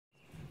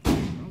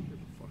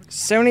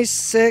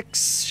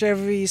76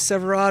 Chevy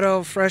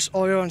Silverado, fresh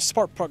oil and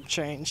spark plug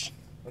change.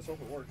 Let's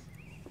hope it works.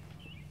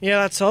 Yeah,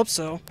 let's hope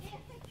so. If it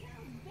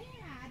sounds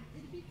bad,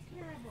 it'd be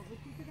terrible,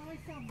 because it always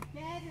sounds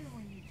better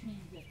when you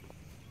change it.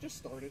 Just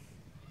start it.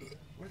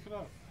 Wake it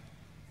up.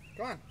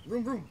 Come on,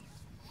 vroom vroom.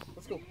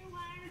 Let's go.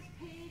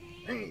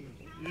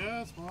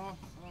 Yes, Ma.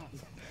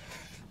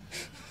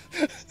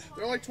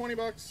 They're like 20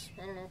 bucks.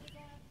 I don't know.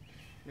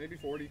 Maybe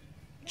 40.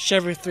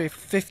 Chevy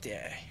 350.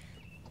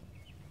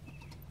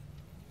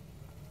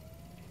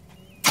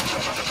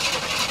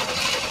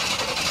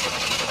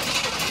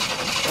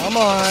 Come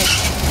on.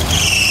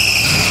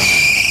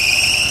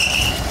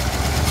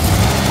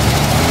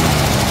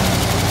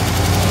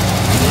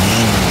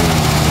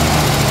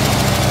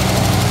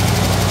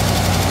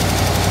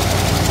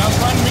 Sounds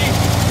fine to me.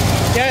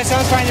 Yeah, it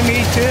sounds fine to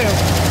me too.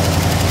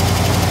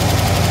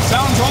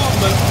 Sounds off,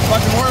 but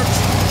fucking works.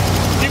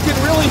 You can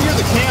really hear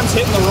the cams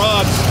hitting the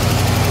rods.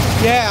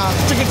 Yeah.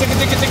 Ticka, ticka,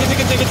 ticka, ticka,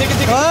 ticka, ticka, ticka,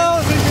 ticka.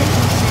 Well,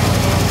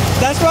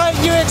 that's what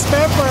you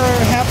expect for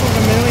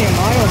 500,000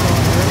 miles on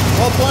here.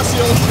 Well, plus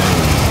the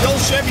old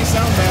Chevy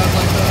sound bad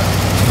like that.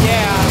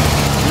 Yeah.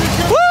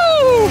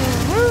 Woo!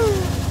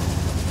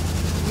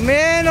 Woo!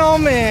 Man, oh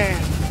man.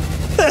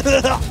 I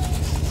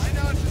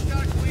know, it's just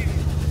gotta clean it.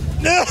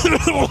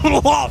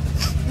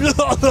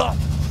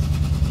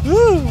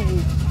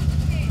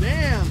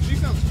 Damn, she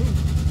sounds smooth.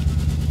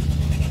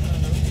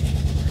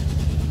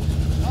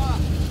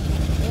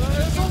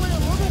 It's only a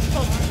little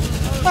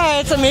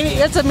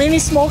It's a mini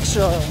smoke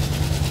show.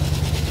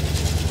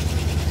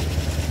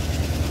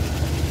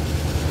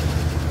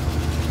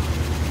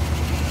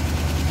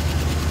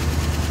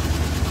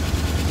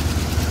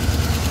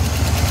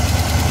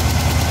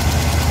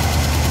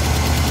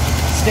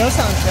 Still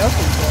sounds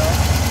healthy, though.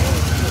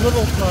 A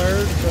little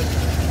tired, but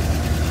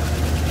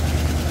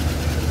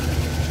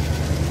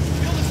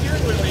feel the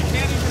steering wheel. You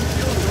can't even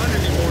feel it run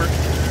anymore.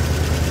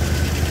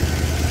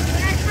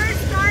 When I first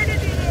started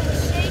it, it was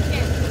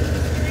shaking.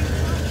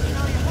 You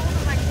know, you hold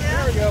it like this.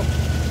 There we go.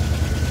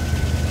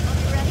 Let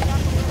me rev it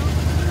up a little.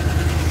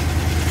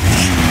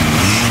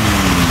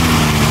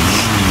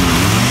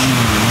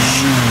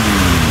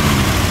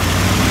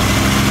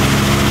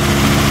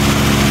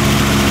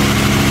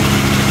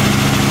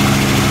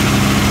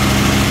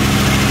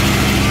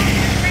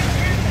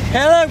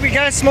 hey, look, we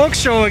got a smoke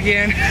show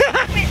again. It'll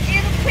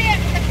quit.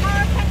 The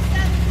power pump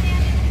settles in,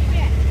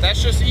 it'll quit.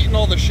 That's just eating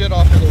all the shit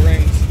off of the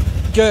rings.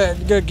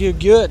 Good, good, good,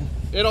 good.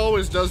 It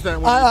always does that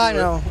when I you do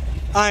know, it.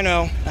 I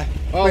know.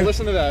 Oh,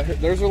 listen to that.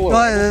 There's a low.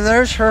 Well,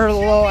 there's her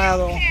low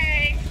idle.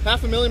 Okay.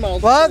 500,000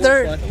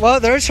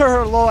 miles. There's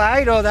her low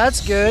idle.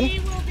 That's good. She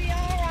will be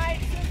alright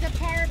since the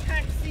power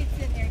pump seat's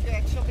in there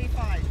good. She'll be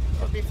fine.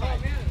 She'll be fine.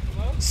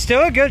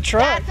 Still a good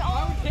truck. That's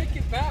all. Take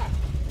it back.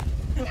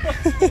 Look at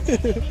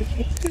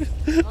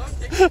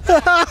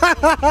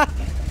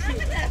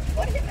that.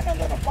 What even a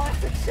little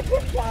box of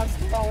sugar plums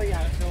to all you.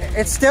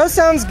 It still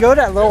sounds good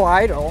at low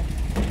idle.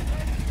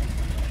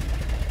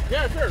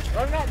 Yeah, sure.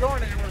 I'm not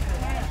going anywhere.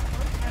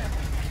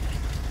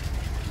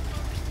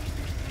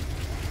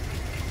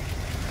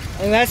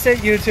 And that's it,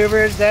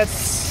 YouTubers. That's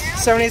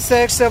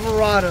 76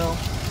 Silverado. Now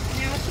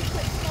she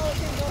puts smoke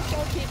and go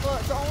show people.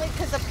 It's only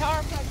because the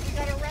power pump. You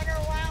gotta run her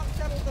a while and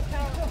settle the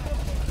power pump.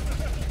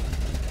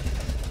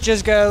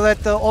 Just gotta let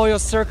the oil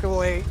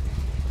circulate.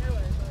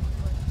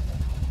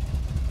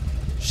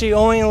 She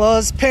only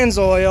loves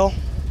Pennzoil.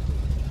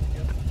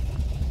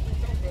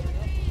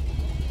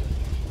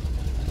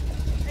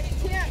 Hey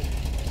Tim,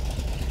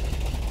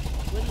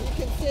 you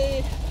can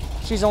say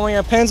She's only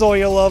a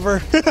Pennzoil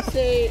lover.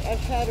 say I've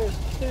had her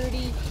 30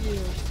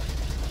 years.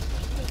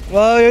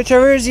 Well,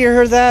 YouTubers, you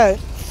heard that.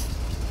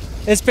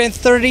 It's been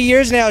 30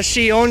 years now.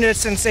 She owned it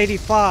since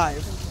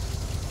 '85.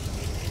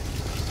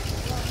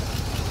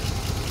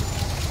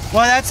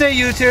 Well, that's it,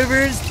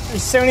 YouTubers.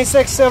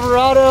 76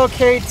 Silverado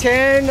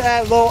K10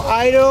 at low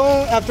idle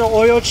after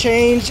oil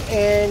change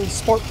and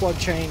spark plug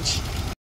change.